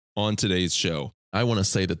on today's show. I want to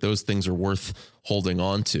say that those things are worth holding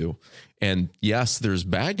on to. And yes, there's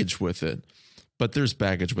baggage with it, but there's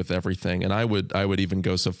baggage with everything. And I would even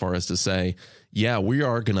go so far as to say, yeah, we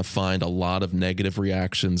are going to find a lot of negative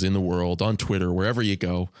reactions in the world, on Twitter, wherever you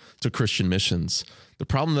go, to Christian missions. The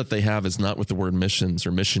problem that they have is not with the word missions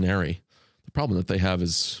or missionary. The problem that they have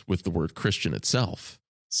is with the word Christian itself.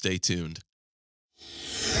 Stay tuned.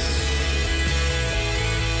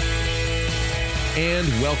 And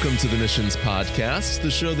welcome to the Missions Podcast,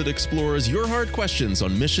 the show that explores your hard questions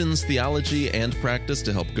on missions, theology, and practice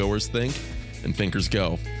to help goers think and thinkers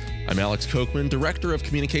go. I'm Alex Kochman, Director of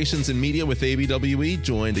Communications and Media with ABWE,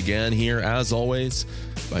 joined again here, as always,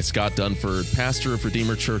 by Scott Dunford, pastor of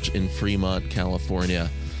Redeemer Church in Fremont, California.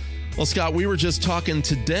 Well, Scott, we were just talking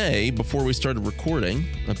today before we started recording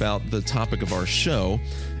about the topic of our show,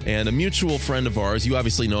 and a mutual friend of ours, you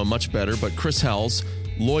obviously know him much better, but Chris Howells,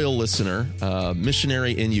 loyal listener,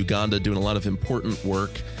 missionary in Uganda, doing a lot of important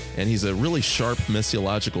work, and he's a really sharp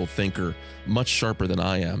missiological thinker, much sharper than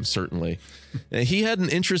I am, certainly. He had an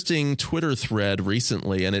interesting Twitter thread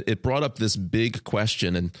recently, and it brought up this big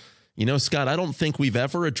question. And, you know, Scott, I don't think we've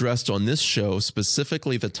ever addressed on this show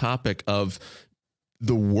specifically the topic of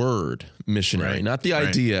the word missionary, right, not the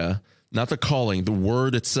idea, not the calling, the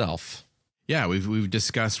word itself. Yeah, we've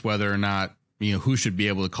discussed whether or not, you know, who should be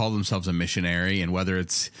able to call themselves a missionary, and whether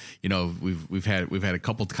it's, you know, we've had a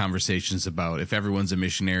couple of conversations about if everyone's a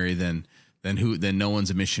missionary, then no one's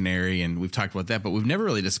a missionary, and we've talked about that, but we've never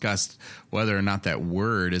really discussed whether or not that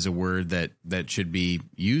word is a word that should be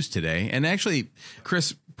used today. And actually,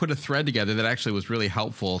 Chris put a thread together that actually was really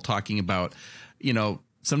helpful, talking about, you know,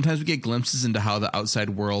 sometimes we get glimpses into how the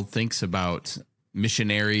outside world thinks about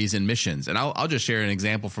missionaries and missions. And I'll just share an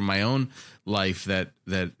example from my own life that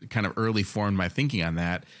kind of early formed my thinking on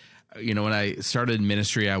that. You know, when I started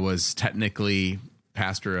ministry, I was technically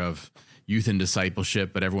pastor of youth and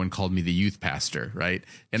discipleship, but everyone called me the youth pastor, right?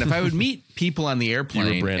 And if I would meet people on the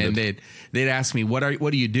airplane and they'd ask me, what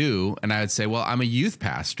do you do? And I would say, well, I'm a youth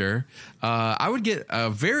pastor. I would get a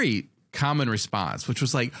very common response, which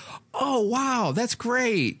was like, oh, wow, that's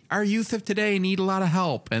great. Our youth of today need a lot of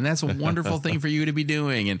help, and that's a wonderful thing for you to be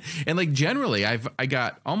doing. And like generally, I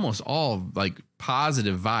got almost all like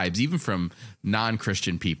positive vibes, even from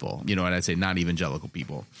non-Christian people, you know, and I'd say non-evangelical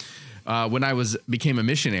people. When I became a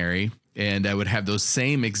missionary, and I would have those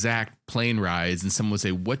same exact plane rides, and someone would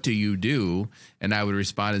say, what do you do? And I would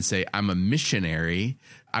respond and say, I'm a missionary.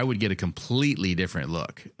 I would get a completely different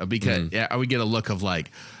look, because I would get a look of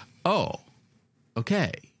like, oh,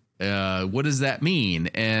 okay. What does that mean?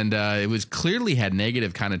 And it was clearly had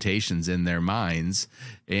negative connotations in their minds.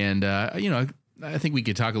 And, you know, I think we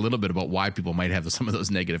could talk a little bit about why people might have some of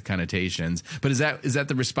those negative connotations. But is that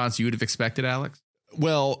the response you would have expected, Alex?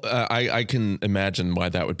 Well, I can imagine why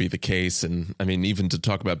that would be the case. And I mean, even to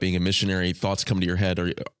talk about being a missionary, thoughts come to your head.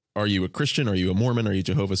 Are you a Christian? Are you a Mormon? Are you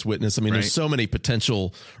Jehovah's Witness? I mean, There's so many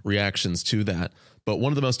potential reactions to that. But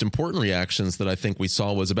one of the most important reactions that I think we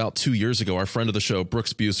saw was about 2 years ago. Our friend of the show,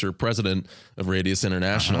 Brooks Buser, president of Radius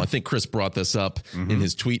International, I think Chris brought this up in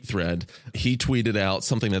his tweet thread. He tweeted out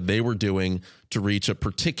something that they were doing to reach a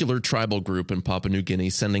particular tribal group in Papua New Guinea,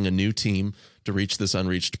 sending a new team to reach this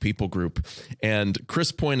unreached people group. And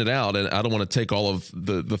Chris pointed out, and I don't want to take all of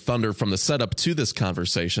the thunder from the setup to this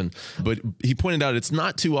conversation, but he pointed out it's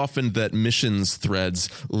not too often that missions threads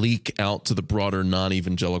leak out to the broader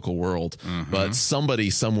non-evangelical world. But somebody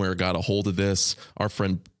somewhere got a hold of this. Our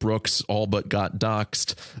friend Brooks all but got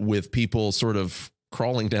doxxed, with people sort of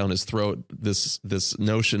crawling down his throat, this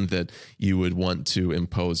notion that you would want to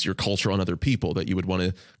impose your culture on other people, that you would want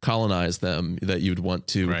to colonize them, that you'd want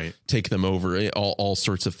to take them over. All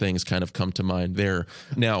sorts of things kind of come to mind there.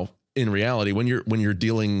 Now, in reality, when you're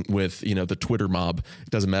dealing with, you know, the Twitter mob, it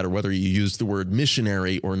doesn't matter whether you use the word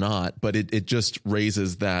missionary or not, but it just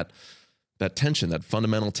raises that tension, that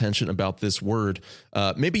fundamental tension about this word.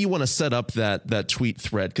 Maybe you want to set up that tweet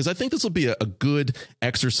thread, because I think this will be a good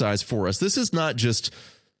exercise for us. This is not just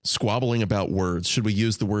squabbling about words. Should we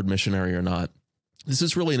use the word missionary or not? This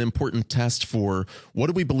is really an important test for what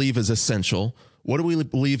do we believe is essential? What do we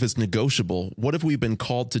believe is negotiable? What have we been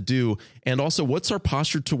called to do? And also, what's our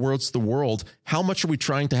posture towards the world? How much are we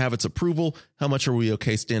trying to have its approval? How much are we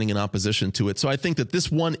okay standing in opposition to it? So I think that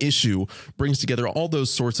this one issue brings together all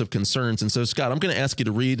those sorts of concerns. And so, Scott, I'm going to ask you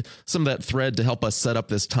to read some of that thread to help us set up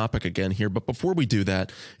this topic again here. But before we do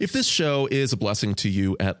that, if this show is a blessing to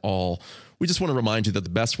you at all, we just want to remind you that the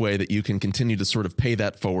best way that you can continue to sort of pay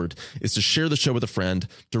that forward is to share the show with a friend,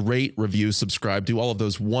 to rate, review, subscribe, do all of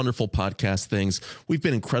those wonderful podcast things. We've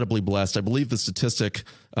been incredibly blessed. I believe the statistic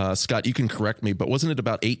Scott, you can correct me, but wasn't it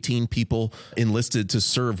about 18 people enlisted to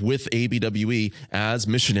serve with ABWE as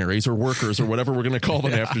missionaries or workers or whatever we're going to call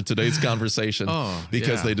them after today's conversation,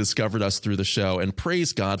 because they discovered us through the show, and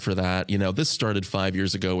praise God for that. You know, this started 5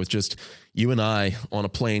 years ago with just you and I on a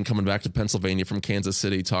plane coming back to Pennsylvania from Kansas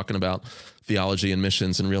City, talking about theology and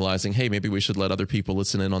missions and realizing, hey, maybe we should let other people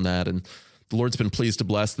listen in on that. And the Lord's been pleased to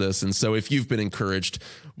bless this. And so if you've been encouraged,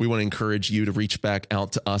 we want to encourage you to reach back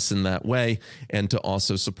out to us in that way, and to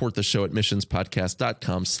also support the show at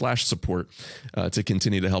missionspodcast.com/support to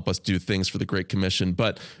continue to help us do things for the Great Commission.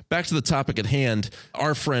 But back to the topic at hand,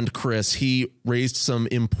 our friend Chris, he raised some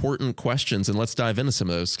important questions, and let's dive into some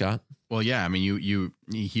of those, Scott. Well, yeah, I mean,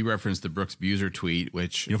 he referenced the Brooks Buser tweet,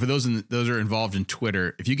 which, you know, for those are involved in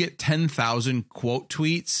Twitter, if you get 10,000 quote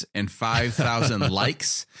tweets and 5,000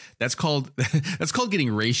 likes, that's called getting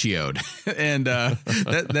ratioed, and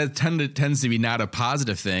that tends to be not a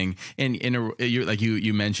positive thing. And like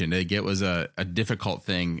you mentioned, it was a difficult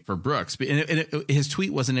thing for Brooks, but his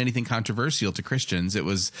tweet wasn't anything controversial to Christians. It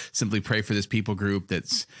was simply pray for this people group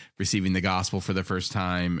that's receiving the gospel for the first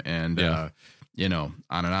time, and you know,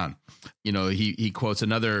 on and on. You know, he quotes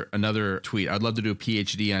another tweet. I'd love to do a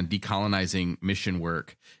PhD on decolonizing mission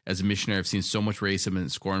work. As a missionary, I've seen so much racism and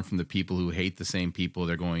scorn from the people who hate the same people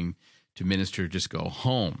they're going to minister, just go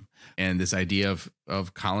home. And this idea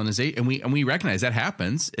of colonization, and we recognize that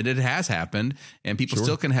happens. It has happened, and people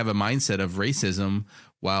still can have a mindset of racism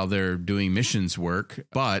while they're doing missions work.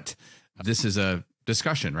 But this is a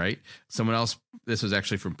discussion, right? Someone else, this was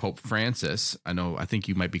actually from Pope Francis. I think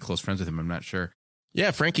you might be close friends with him. I'm not sure.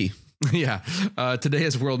 Yeah, Frankie. Yeah. Today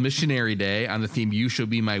is World Missionary Day on the theme, You Shall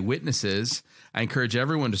Be My Witnesses. I encourage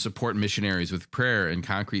everyone to support missionaries with prayer and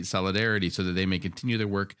concrete solidarity so that they may continue their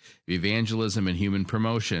work of evangelism and human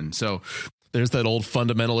promotion. So there's that old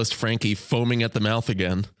fundamentalist Frankie foaming at the mouth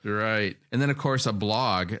again. Right. And then, of course, a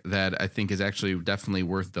blog that I think is actually definitely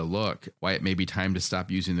worth the look, Why It May Be Time to Stop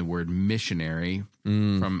Using the Word Missionary,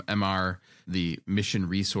 from MR, the Mission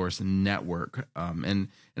Resource Network. And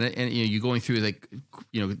you know, you're going through, like,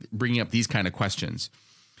 you know, bringing up these kind of questions.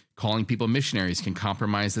 Calling people missionaries can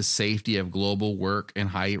compromise the safety of global work in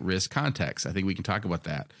high-risk contexts. I think we can talk about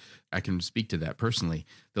that. I can speak to that personally.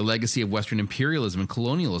 The legacy of Western imperialism and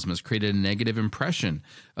colonialism has created a negative impression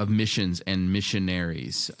of missions and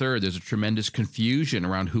missionaries. Third, there's a tremendous confusion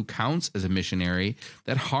around who counts as a missionary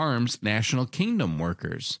that harms national kingdom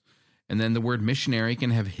workers. And then the word missionary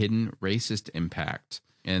can have hidden racist impact.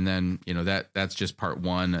 And then, you know, that's just part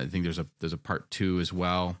one. I think there's a part two as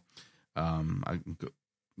well. I can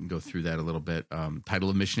go through that a little bit. Title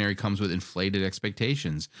of missionary comes with inflated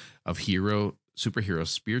expectations of superhero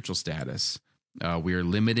spiritual status. We are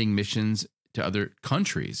limiting missions to other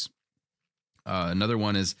countries. Another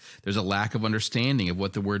one is there's a lack of understanding of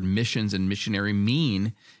what the word missions and missionary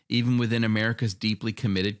mean, even within America's deeply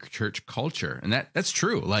committed church culture. And that's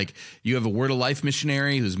true. Like, you have a Word of Life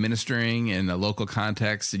missionary who's ministering in a local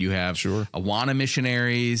context, and you have Awana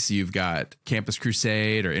missionaries, you've got Campus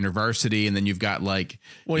Crusade or InterVarsity, and then you've got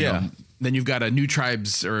then you've got a New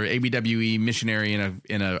Tribes or ABWE missionary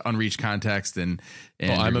in a unreached context. And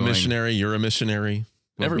I'm a missionary, you're a missionary.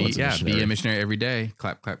 Everyone's a missionary. Be a missionary every day.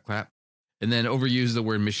 Clap, clap, clap. And then overuse the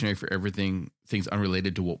word missionary for things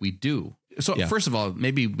unrelated to what we do. So first of all,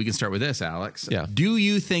 maybe we can start with this, Alex. Yeah. Do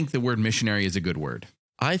you think the word missionary is a good word?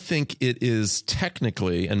 I think it is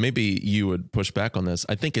technically, and maybe you would push back on this,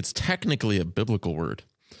 I think it's technically a biblical word.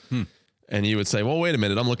 And you would say, well, wait a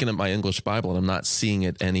minute, I'm looking at my English Bible and I'm not seeing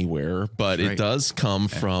it anywhere. But it does come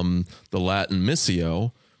from the Latin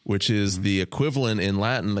missio, which is the equivalent in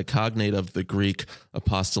Latin, the cognate of the Greek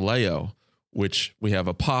apostoleo, which we have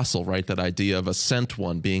apostle, right? That idea of a sent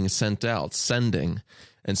one, being sent out, sending.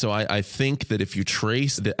 And so I think that if you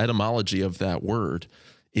trace the etymology of that word,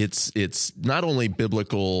 it's not only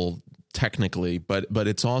biblical technically, but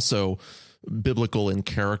it's also biblical in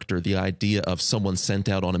character, the idea of someone sent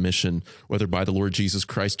out on a mission, whether by the Lord Jesus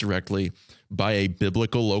Christ directly, by a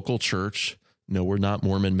biblical local church. No, we're not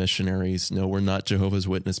Mormon missionaries. No, we're not Jehovah's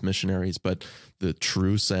Witness missionaries, but the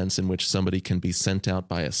true sense in which somebody can be sent out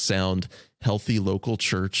by a sound, healthy local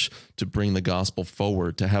church to bring the gospel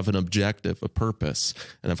forward, to have an objective, a purpose.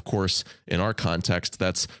 And of course, in our context,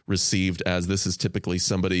 that's received as this is typically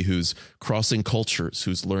somebody who's crossing cultures,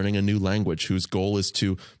 who's learning a new language, whose goal is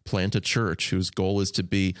to plant a church, whose goal is to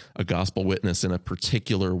be a gospel witness in a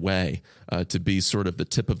particular way, to be sort of the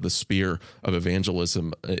tip of the spear of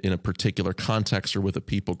evangelism in a particular context or with a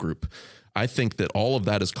people group. I think that all of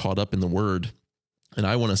that is caught up in the word. And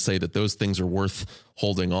I want to say that those things are worth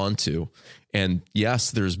holding on to. And yes,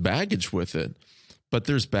 there's baggage with it, but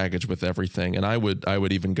there's baggage with everything. And I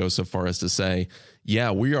would even go so far as to say,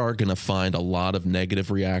 yeah, we are going to find a lot of negative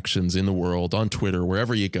reactions in the world, on Twitter,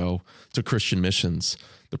 wherever you go, to Christian missions.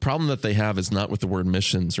 The problem that they have is not with the word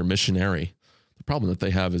missions or missionary. The problem that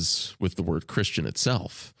they have is with the word Christian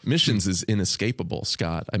itself. Missions is inescapable,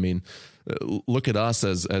 Scott. I mean, look at us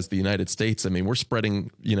as the United States. I mean, we're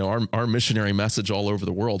spreading, our missionary message all over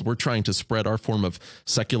the world. We're trying to spread our form of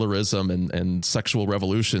secularism and sexual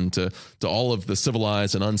revolution to all of the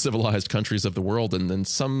civilized and uncivilized countries of the world. And then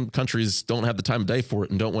some countries don't have the time of day for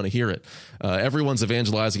it and don't want to hear it. Everyone's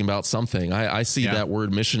evangelizing about something. I see that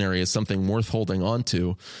word missionary as something worth holding on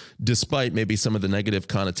to, despite maybe some of the negative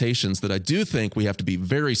connotations that I do think we have to be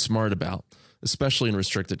very smart about, especially in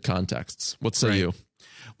restricted contexts. What say you?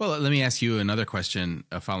 Well, let me ask you another question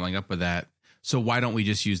following up with that. So why don't we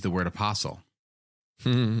just use the word apostle?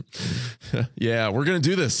 Yeah, we're going to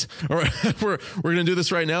do this. All right. We're going to do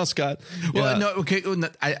this right now, Scott. Well, no, okay.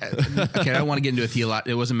 I don't want to get into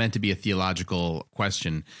it wasn't meant to be a theological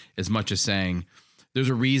question as much as saying there's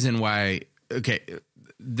a reason why,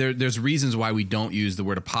 there's reasons why we don't use the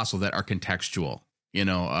word apostle that are contextual.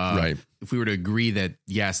 Right. If we were to agree that,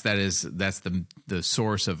 yes, that's the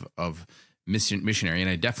source of missionary, and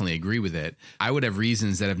I definitely agree with it, I would have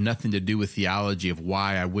reasons that have nothing to do with theology of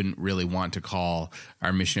why I wouldn't really want to call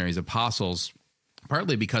our missionaries apostles,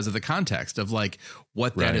 partly because of the context of like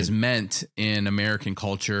what that has meant in American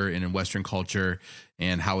culture and in Western culture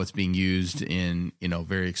and how it's being used in,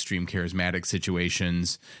 very extreme charismatic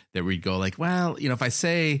situations that we'd go like, well, if I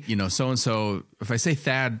say, so-and-so, if I say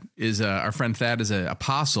our friend Thad is an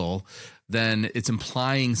apostle, then it's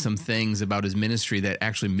implying some things about his ministry that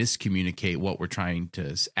actually miscommunicate what we're trying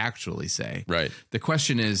to actually say. Right. The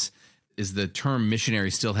question is the term missionary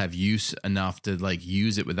still have use enough to like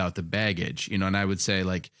use it without the baggage? And I would say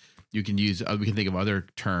like we can think of other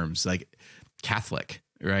terms like Catholic,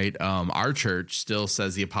 right? Our church still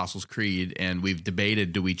says the Apostles' Creed, and we've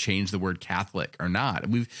debated, do we change the word Catholic or not?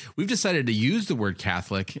 We've decided to use the word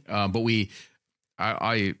Catholic, but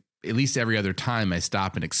I at least every other time I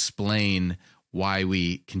stop and explain why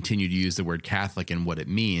we continue to use the word Catholic and what it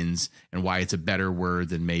means and why it's a better word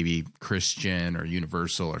than maybe Christian or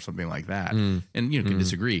universal or something like that. And can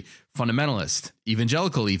disagree. Fundamentalist,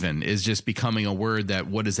 evangelical even is just becoming a word that,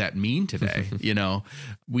 what does that mean today?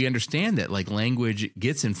 We understand that like language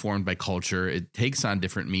gets informed by culture. It takes on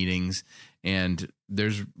different meanings. And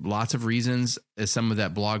there's lots of reasons, as some of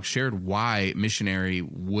that blog shared, why missionary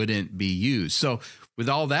wouldn't be used. So with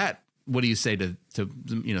all that, what do you say to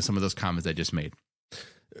some of those comments I just made?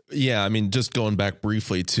 Yeah, I mean, just going back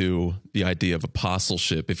briefly to the idea of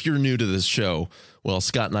apostleship. If you're new to this show, well,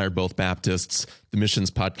 Scott and I are both Baptists. The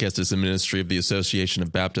Missions Podcast is a ministry of the Association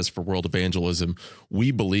of Baptists for World Evangelism.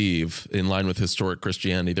 We believe, in line with historic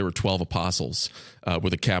Christianity, there were 12 apostles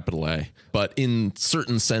with a capital A. But in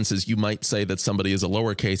certain senses, you might say that somebody is a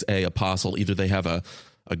lowercase a apostle. Either they have a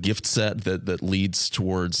gift set that leads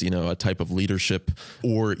towards, a type of leadership,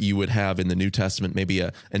 or you would have in the New Testament, maybe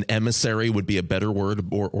an emissary would be a better word,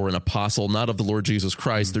 or an apostle, not of the Lord Jesus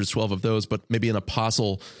Christ. There's 12 of those, but maybe an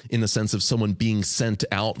apostle in the sense of someone being sent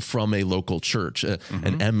out from a local church,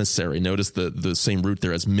 an emissary. Notice the same root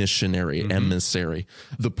there as missionary, emissary.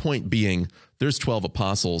 The point being, there's 12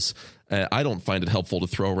 apostles. I don't find it helpful to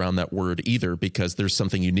throw around that word either, because there's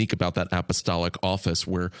something unique about that apostolic office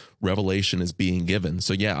where revelation is being given.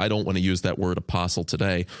 So yeah, I don't want to use that word apostle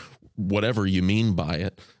today, whatever you mean by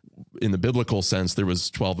it. In the biblical sense, there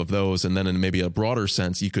was 12 of those. And then in maybe a broader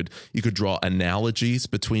sense, you could draw analogies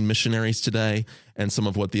between missionaries today and some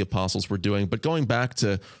of what the apostles were doing. But going back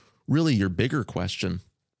to really your bigger question,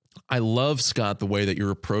 I love, Scott, the way that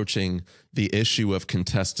you're approaching the issue of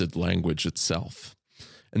contested language itself.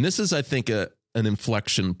 And this is, I think, an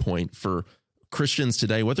inflection point for Christians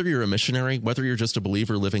today, whether you're a missionary, whether you're just a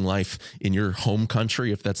believer living life in your home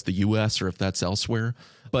country, if that's the U.S. or if that's elsewhere.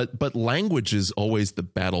 But language is always the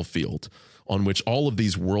battlefield on which all of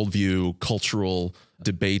these worldview, cultural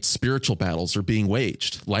debates, spiritual battles are being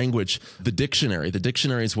waged. Language, the dictionary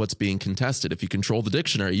is what's being contested. If you control the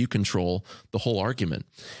dictionary, you control the whole argument.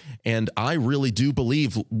 And I really do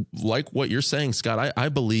believe, like what you're saying, Scott, I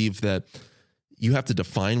believe that you have to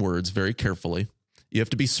define words very carefully. You have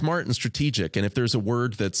to be smart and strategic. And if there's a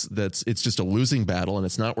word that's it's just a losing battle and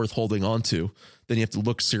it's not worth holding on to, then you have to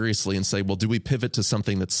look seriously and say, well, do we pivot to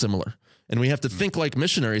something that's similar? And we have to think like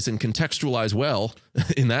missionaries and contextualize well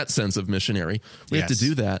in that sense of missionary. We have to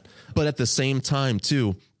do that. But at the same time,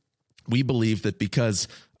 too, we believe that because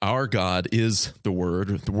our God is the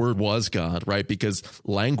Word was God, right? Because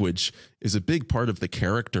language is a big part of the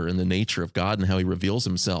character and the nature of God and how he reveals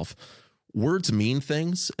himself. words mean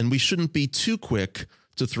things, and we shouldn't be too quick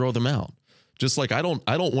to throw them out. Just like I don't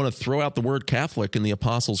want to throw out the word Catholic in the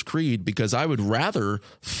Apostles' Creed, because I would rather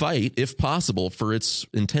fight, if possible, for its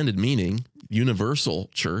intended meaning, universal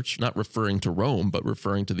church, not referring to Rome, but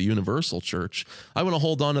referring to the universal church. I want to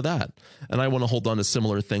hold on to that. And I want to hold on to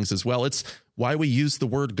similar things as well. It's why we use the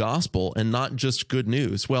word gospel and not just good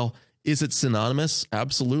news. Well, is it synonymous?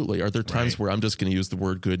 Absolutely. Are there times where I'm just going to use the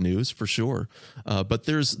word good news? For sure. But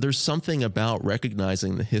there's something about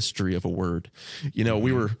recognizing the history of a word. You know,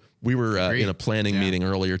 we were in a planning meeting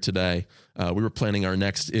earlier today. We were planning our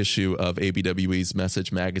next issue of ABWE's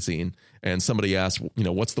Message magazine, and somebody asked, you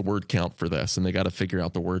know, what's the word count for this? And they got to figure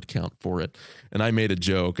out the word count for it. And I made a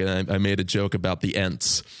joke, and I made a joke about the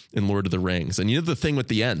Ents in Lord of the Rings. And you know the thing with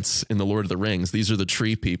the Ents in the Lord of the Rings, these are the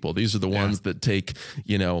tree people. These are the ones that take,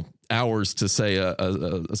 you know, hours to say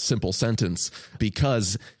a simple sentence,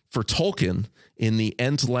 because for Tolkien, in the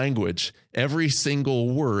Ent language, every single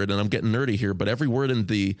word, and I'm getting nerdy here, but every word in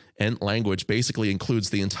the Ent language basically includes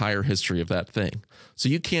the entire history of that thing. So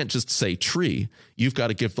you can't just say tree. You've got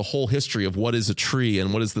to give the whole history of what is a tree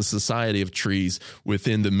and what is the society of trees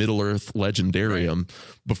within the Middle-earth legendarium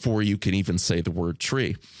before you can even say the word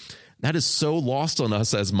tree. That is so lost on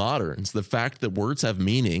us as moderns. The fact that words have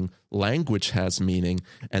meaning, language has meaning,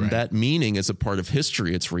 and that meaning is a part of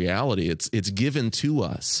history. It's reality. It's given to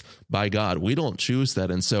us by God. We don't choose that.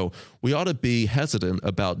 And so we ought to be hesitant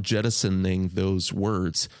about jettisoning those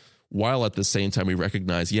words, while at the same time we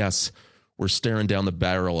recognize, yes, we're staring down the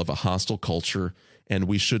barrel of a hostile culture, and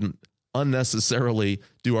we shouldn't unnecessarily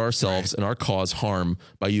do ourselves and our cause harm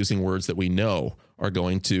by using words that we know are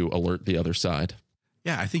going to alert the other side.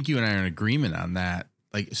 Yeah, I think you and I are in agreement on that.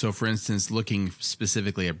 Like, so for instance, looking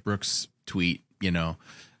specifically at Brooks' tweet, you know,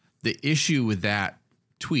 the issue with that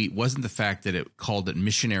tweet wasn't the fact that it called it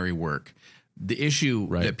missionary work. The issue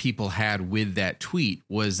that people had with that tweet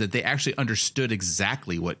was that they actually understood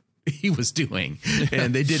exactly what he was doing,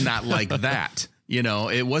 and they did not like that. You know,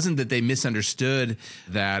 it wasn't that they misunderstood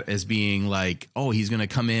that as being like, oh, he's going to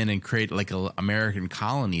come in and create like an American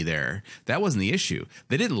colony there. That wasn't the issue.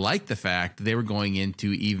 They didn't like the fact they were going in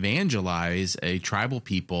to evangelize a tribal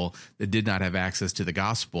people that did not have access to the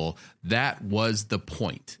gospel. That was the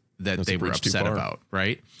point that they were upset about,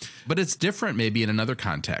 right? But it's different maybe in another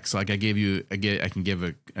context. Like I can give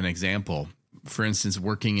an example. For instance,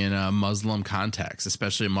 working in a Muslim context,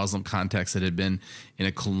 especially a Muslim context that had been in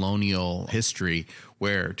a colonial history,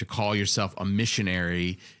 where to call yourself a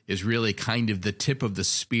missionary is really kind of the tip of the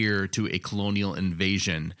spear to a colonial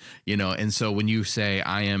invasion, you know. And so when you say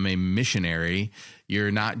I am a missionary,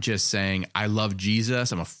 you're not just saying I love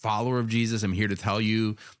Jesus, I'm a follower of Jesus, I'm here to tell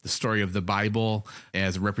you the story of the Bible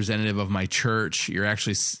as a representative of my church. You're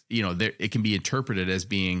actually, you know, it can be interpreted as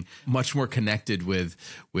being much more connected with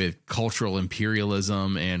cultural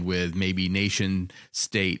imperialism and with maybe nation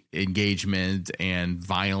state engagement and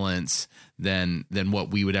violence than what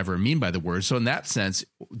we would ever mean by the word. So in that sense,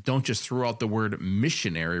 don't just throw out the word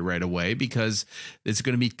missionary right away, because it's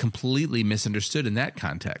going to be completely misunderstood in that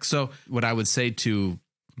context. So what I would say to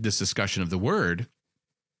this discussion of the word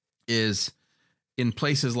is, in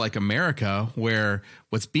places like America, where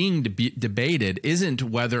what's being debated isn't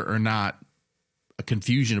whether or not a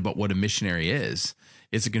confusion about what a missionary is.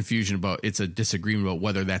 It's a disagreement about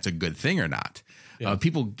whether that's a good thing or not. Yeah.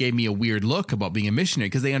 People gave me a weird look about being a missionary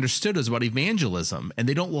because they understood it was about evangelism, and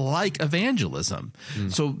they don't like evangelism.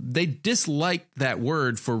 So they dislike that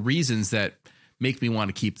word for reasons that make me want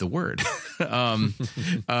to keep the word. On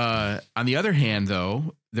the other hand,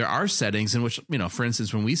 though, there are settings in which, you know, for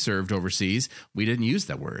instance, when we served overseas, we didn't use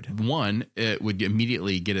that word. One, it would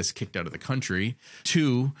immediately get us kicked out of the country.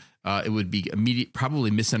 Two, it would be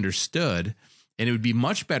probably misunderstood. And it would be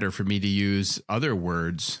much better for me to use other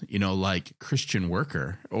words, you know, like Christian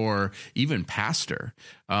worker or even pastor,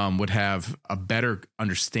 would have a better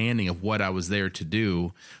understanding of what I was there to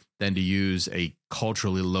do than to use a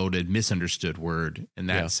culturally loaded, misunderstood word in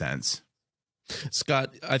that sense.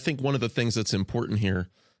 Scott, I think one of the things that's important here,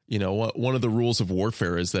 you know, one of the rules of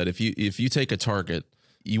warfare is that if you take a target,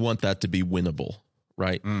 you want that to be winnable.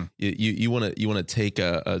 Right. You want to take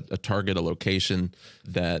a target, a location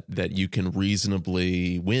that you can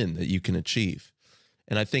reasonably win, that you can achieve.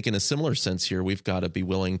 And I think in a similar sense here, we've got to be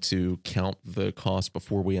willing to count the cost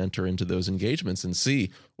before we enter into those engagements and see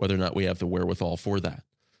whether or not we have the wherewithal for that.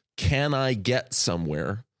 Can I get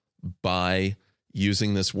somewhere by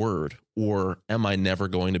using this word, or am I never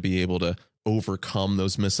going to be able to overcome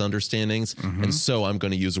those misunderstandings? And so I'm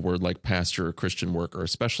going to use a word like pastor or Christian worker,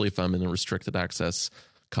 especially if I'm in a restricted access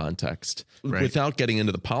context. Without getting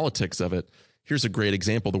into the politics of it, here's a great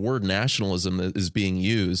example. The word nationalism that is being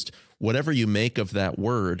used, whatever you make of that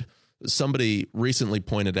word, somebody recently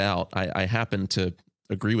pointed out, I happen to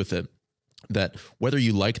agree with it, that whether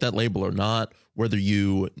you like that label or not, whether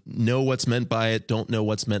you know what's meant by it, don't know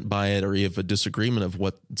what's meant by it, or you have a disagreement of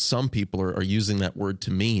what some people are using that word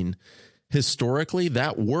to mean, historically,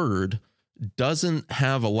 that word doesn't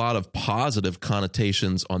have a lot of positive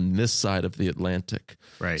connotations on this side of the Atlantic.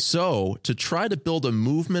 Right. So to try to build a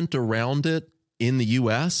movement around it in the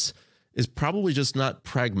U.S. is probably just not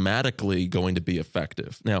pragmatically going to be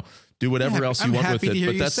effective. Now, do whatever else you want with it,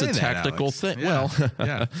 but that's a tactical thing. Yeah.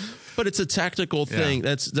 Well, but it's a tactical thing.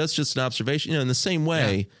 That's just an observation. In the same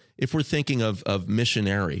way, if we're thinking of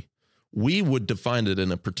missionary, we would define it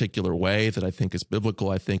in a particular way that I think is biblical,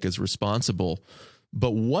 I think is responsible.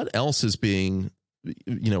 But what else is being,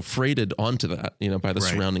 freighted onto that, by the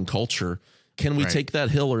surrounding culture? Can we take that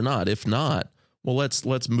hill or not? If not, well,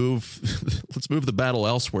 let's move the battle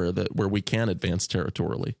elsewhere where we can advance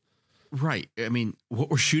territorially. Right. I mean, what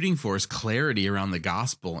we're shooting for is clarity around the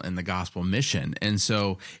gospel and the gospel mission. And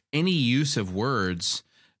so any use of words,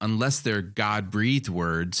 unless they're God-breathed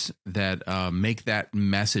words that make that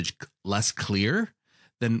message less clear,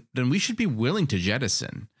 then we should be willing to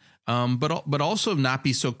jettison. But also not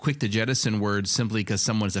be so quick to jettison words simply because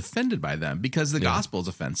someone's offended by them, because the gospel is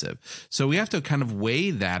offensive. So we have to kind of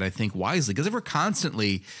weigh that, I think, wisely, because if we're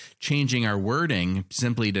constantly changing our wording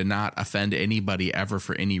simply to not offend anybody ever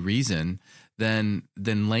for any reason, then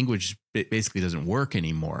language basically doesn't work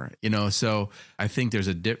anymore. So I think there's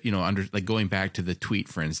going back to the tweet,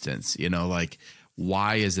 for instance,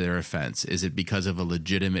 why is there offense? Is it because of a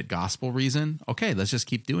legitimate gospel reason? Okay, let's just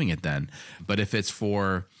keep doing it then. But if it's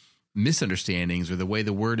for misunderstandings or the way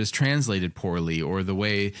the word is translated poorly or the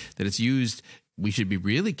way that it's used, we should be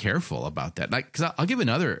really careful about that. Like, because I'll give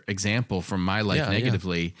another example from my life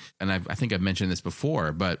negatively, and I think I've mentioned this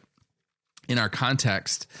before, but in our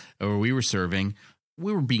context where we were serving,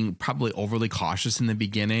 we were being probably overly cautious in the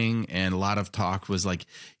beginning, and a lot of talk was like,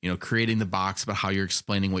 creating the box about how you're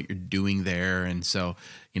explaining what you're doing there. And so,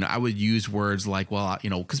 I would use words like, well,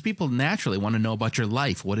 because people naturally want to know about your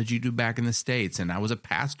life. What did you do back in the States? And I was a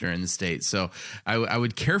pastor in the States. So I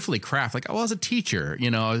would carefully craft like, I was a teacher,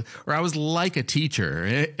 or I was like a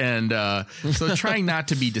teacher. And so trying not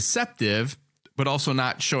to be deceptive, but also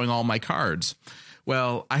not showing all my cards.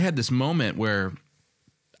 Well, I had this moment where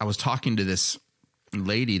I was talking to this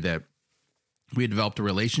lady that we had developed a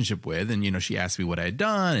relationship with, and she asked me what I had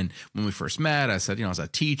done, and when we first met, I said I was a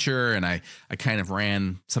teacher, and I kind of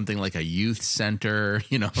ran something like a youth center,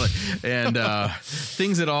 and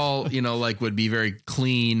things that all would be very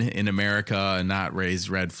clean in America and not raise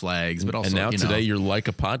red flags, but also and now today you're like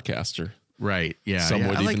a podcaster. Right. Yeah. Some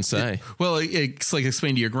would even say. It's like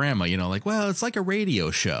explain to your grandma, it's like a radio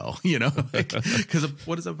show, because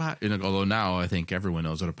what is a podcast? Although now I think everyone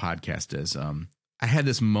knows what a podcast is. I had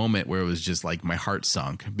this moment where it was just like my heart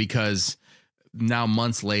sunk, because now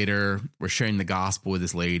months later we're sharing the gospel with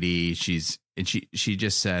this lady. She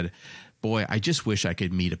just said, boy, I just wish I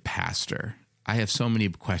could meet a pastor. I have so many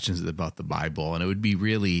questions about the Bible, and it would be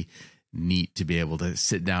really neat to be able to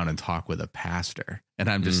sit down and talk with a pastor. And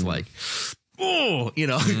I'm just like, oh,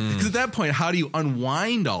 because at that point, how do you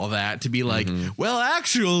unwind all that to be like, well,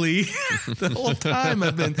 actually, the whole time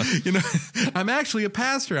I've been, I'm actually a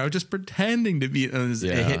pastor. I was just pretending to be. And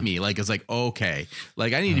it hit me like, it's like, okay,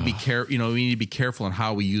 like I need to be careful. We need to be careful in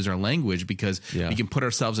how we use our language, because we can put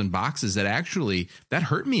ourselves in boxes that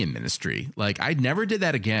hurt me in ministry. Like I never did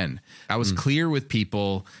that again. I was clear with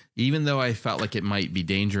people, even though I felt like it might be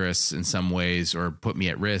dangerous in some ways or put me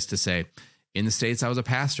at risk, to say, in the States, I was a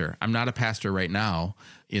pastor. I'm not a pastor right now,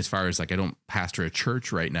 as far as like I don't pastor a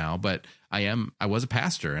church right now, but I was a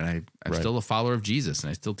pastor, and I'm still a follower of Jesus, and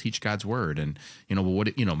I still teach God's word. And,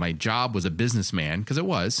 my job was a businessman, because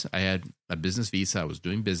I had a business visa. I was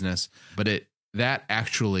doing business, but that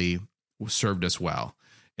actually served us well.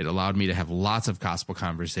 It allowed me to have lots of gospel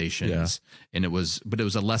conversations, and it was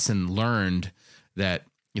a lesson learned that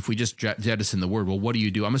if we just jettison the word, well, what do you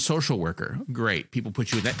do? I'm a social worker. Great. People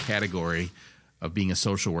put you in that category of being a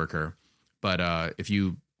social worker. But if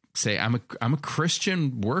you say I'm a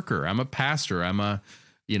Christian worker, I'm a pastor, I'm a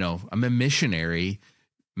missionary,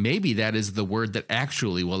 maybe that is the word that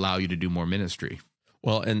actually will allow you to do more ministry.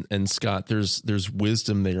 Well, and Scott, there's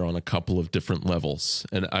wisdom there on a couple of different levels.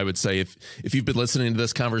 And I would say if you've been listening to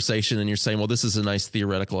this conversation and you're saying, well, this is a nice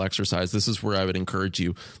theoretical exercise, this is where I would encourage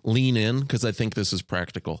you, lean in, because I think this is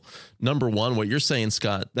practical. Number one, what you're saying,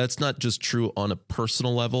 Scott, that's not just true on a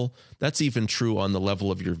personal level. That's even true on the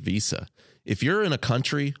level of your visa. If you're in a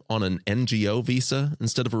country on an NGO visa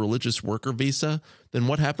instead of a religious worker visa, then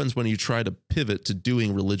what happens when you try to pivot to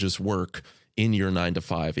doing religious work in your 9 to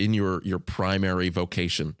 5, in your primary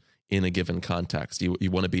vocation in a given context?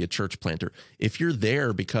 You want to be a church planter. If you're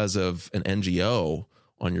there because of an NGO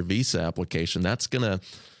on your visa application, that's going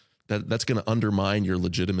to undermine your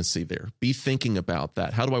legitimacy there. Be thinking about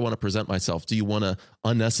that. How do I want to present myself? Do you want to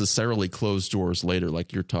unnecessarily close doors later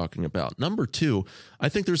like you're talking about? Number two, I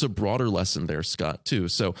think there's a broader lesson there, Scott, too.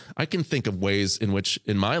 So I can think of ways in which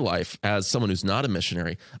in my life as someone who's not a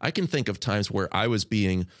missionary, I can think of times where I was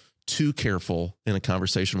being too careful in a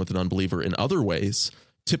conversation with an unbeliever in other ways,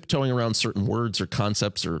 tiptoeing around certain words or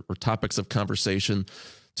concepts or topics of conversation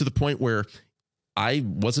to the point where I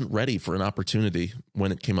wasn't ready for an opportunity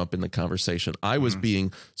when it came up in the conversation. I was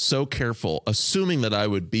being so careful, assuming that I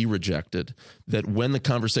would be rejected, that when the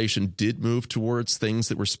conversation did move towards things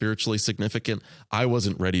that were spiritually significant, I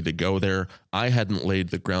wasn't ready to go there. I hadn't laid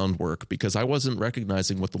the groundwork because I wasn't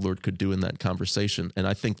recognizing what the Lord could do in that conversation. And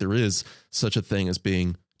I think there is such a thing as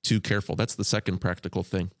being too careful. That's the second practical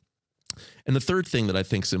thing. And the third thing that I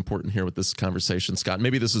think is important here with this conversation, Scott,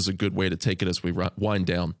 maybe this is a good way to take it as we wind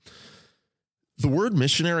down. The word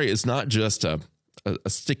missionary is not just a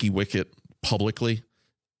sticky wicket publicly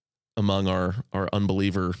among our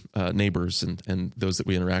unbeliever neighbors and those that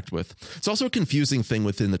we interact with. It's also a confusing thing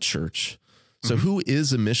within the church. So who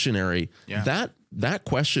is a missionary? Yeah. That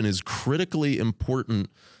question is critically important,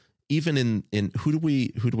 even in who do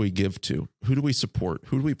we give to? Who do we support?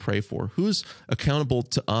 Who do we pray for? Who's accountable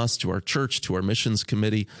to us, to our church, to our missions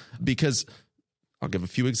committee? Because I'll give a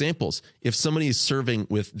few examples. If somebody is serving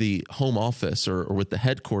with the home office or with the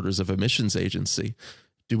headquarters of a missions agency,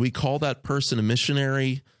 do we call that person a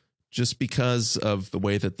missionary just because of the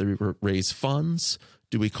way that they raise funds?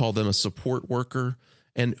 Do we call them a support worker?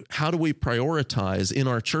 And how do we prioritize in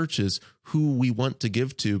our churches who we want to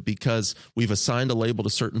give to because we've assigned a label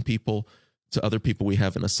to certain people, to other people we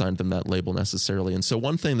haven't assigned them that label necessarily? And so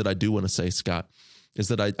one thing that I do want to say, Scott, is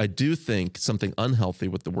that I do think something unhealthy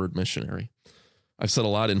with the word missionary. I've said a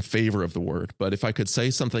lot in favor of the word, but if I could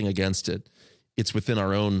say something against it, it's within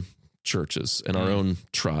our own churches and our own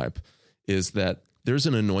tribe, is that there's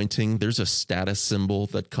an anointing, there's a status symbol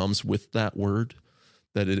that comes with that word,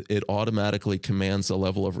 that it automatically commands a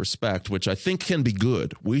level of respect, which I think can be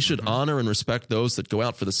good. We should honor and respect those that go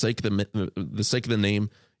out for the sake of the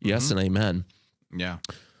name, yes and amen. Yeah.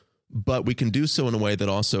 But we can do so in a way that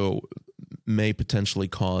also may potentially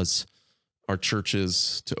cause our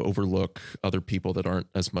churches to overlook other people that aren't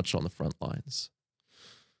as much on the front lines.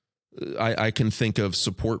 I can think of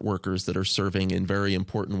support workers that are serving in very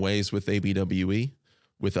important ways with ABWE,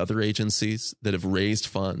 with other agencies that have raised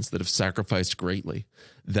funds, that have sacrificed greatly,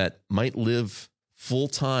 that might live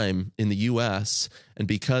full-time in the U.S., and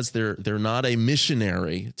because they're not a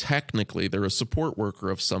missionary, technically, they're a support worker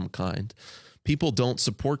of some kind, people don't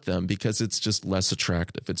support them because it's just less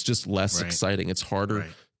attractive. It's just less exciting. It's harder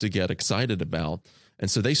to get excited about. And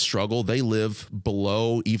so they struggle. They live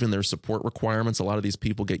below even their support requirements. A lot of these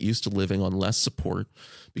people get used to living on less support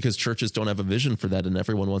because churches don't have a vision for that, and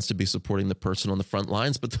everyone wants to be supporting the person on the front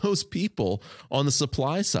lines. But those people on the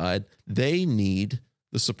supply side, they need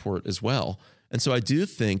the support as well. And so I do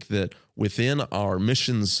think that within our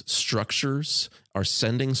missions structures, our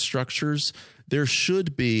sending structures, there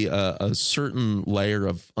should be a certain layer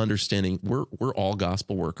of understanding. We're all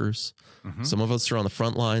gospel workers. Some of us are on the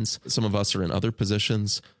front lines. Some of us are in other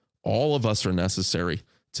positions. All of us are necessary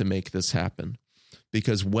to make this happen.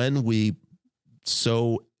 Because when we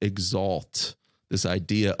so exalt this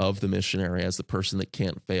idea of the missionary as the person that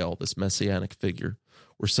can't fail, this messianic figure,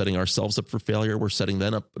 we're setting ourselves up for failure. We're setting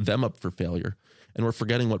them up for failure. And we're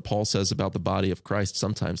forgetting what Paul says about the body of Christ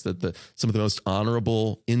sometimes, that some of the most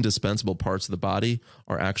honorable, indispensable parts of the body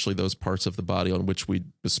are actually those parts of the body on which we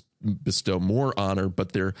bestow more honor,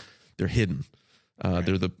 but they're hidden.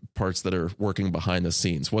 They're the parts that are working behind the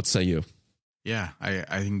scenes. What say you? Yeah,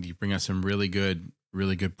 I think you bring us some really good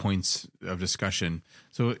points of discussion.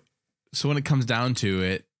 So when it comes down to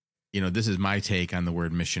it, this is my take on the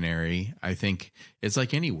word missionary. I think it's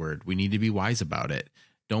like any word. We need to be wise about it.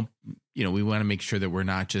 We want to make sure that we're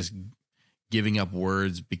not just giving up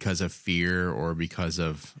words because of fear or because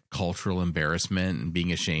of cultural embarrassment and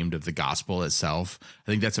being ashamed of the gospel itself.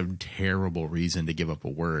 I think that's a terrible reason to give up a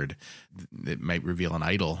word that might reveal an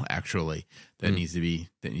idol, actually, that needs to be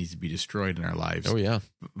destroyed in our lives. Oh, yeah.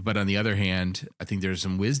 But on the other hand, I think there's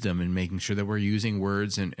some wisdom in making sure that we're using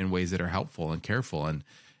words in ways that are helpful and careful.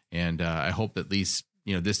 And I hope that at least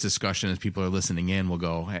this discussion, as people are listening in, will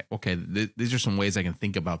go, hey, okay, these are some ways I can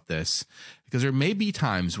think about this, because there may be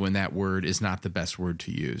times when that word is not the best word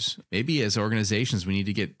to use. Maybe as organizations, we need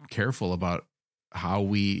to get careful about how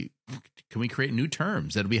can we create new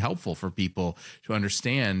terms that'll be helpful for people to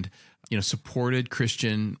understand, supported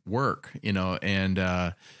Christian work, and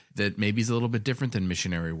that maybe is a little bit different than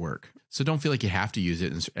missionary work. So don't feel like you have to use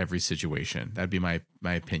it in every situation. That'd be my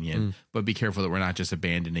opinion. But be careful that we're not just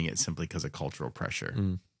abandoning it simply because of cultural pressure.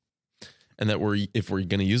 And that if we're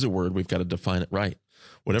going to use a word, we've got to define it right.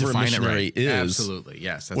 Whatever a missionary is, absolutely,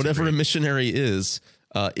 yes. Whatever a missionary is,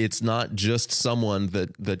 it's not just someone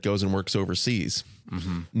that goes and works overseas,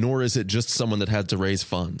 nor is it just someone that had to raise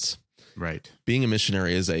funds. Right. Being a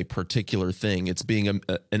missionary is a particular thing. It's being an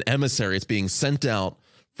emissary. It's being sent out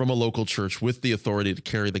from a local church with the authority to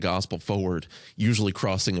carry the gospel forward, usually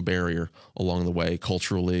crossing a barrier along the way,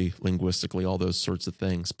 culturally, linguistically, all those sorts of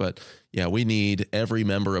things. But yeah, we need every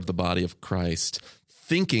member of the body of Christ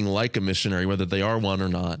thinking like a missionary, whether they are one or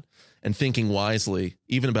not, and thinking wisely,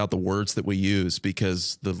 even about the words that we use,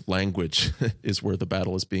 because the language is where the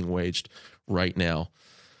battle is being waged right now.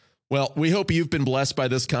 Well, we hope you've been blessed by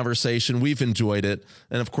this conversation. We've enjoyed it.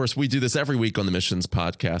 And of course, we do this every week on the Missions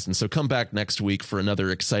Podcast. And so come back next week for another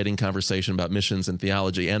exciting conversation about missions and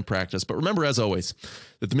theology and practice. But remember, as always,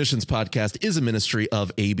 that the Missions Podcast is a ministry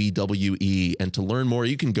of ABWE. And to learn more,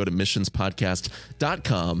 you can go to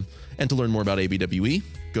missionspodcast.com. And to learn more about ABWE,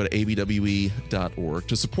 go to abwe.org.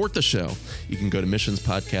 To support the show, you can go to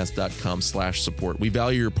missionspodcast.com/support. We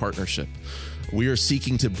value your partnership. We are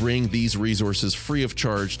seeking to bring these resources free of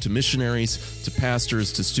charge to missionaries, to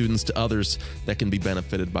pastors, to students, to others that can be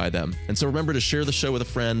benefited by them. And so remember to share the show with a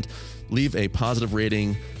friend, leave a positive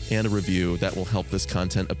rating and a review. That will help this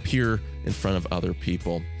content appear in front of other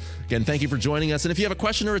people. Again, thank you for joining us. And if you have a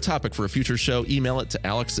question or a topic for a future show, email it to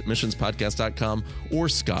alex@missionspodcast.com or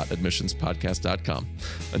scott@missionspodcast.com.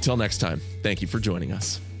 Until next time, thank you for joining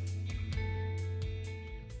us.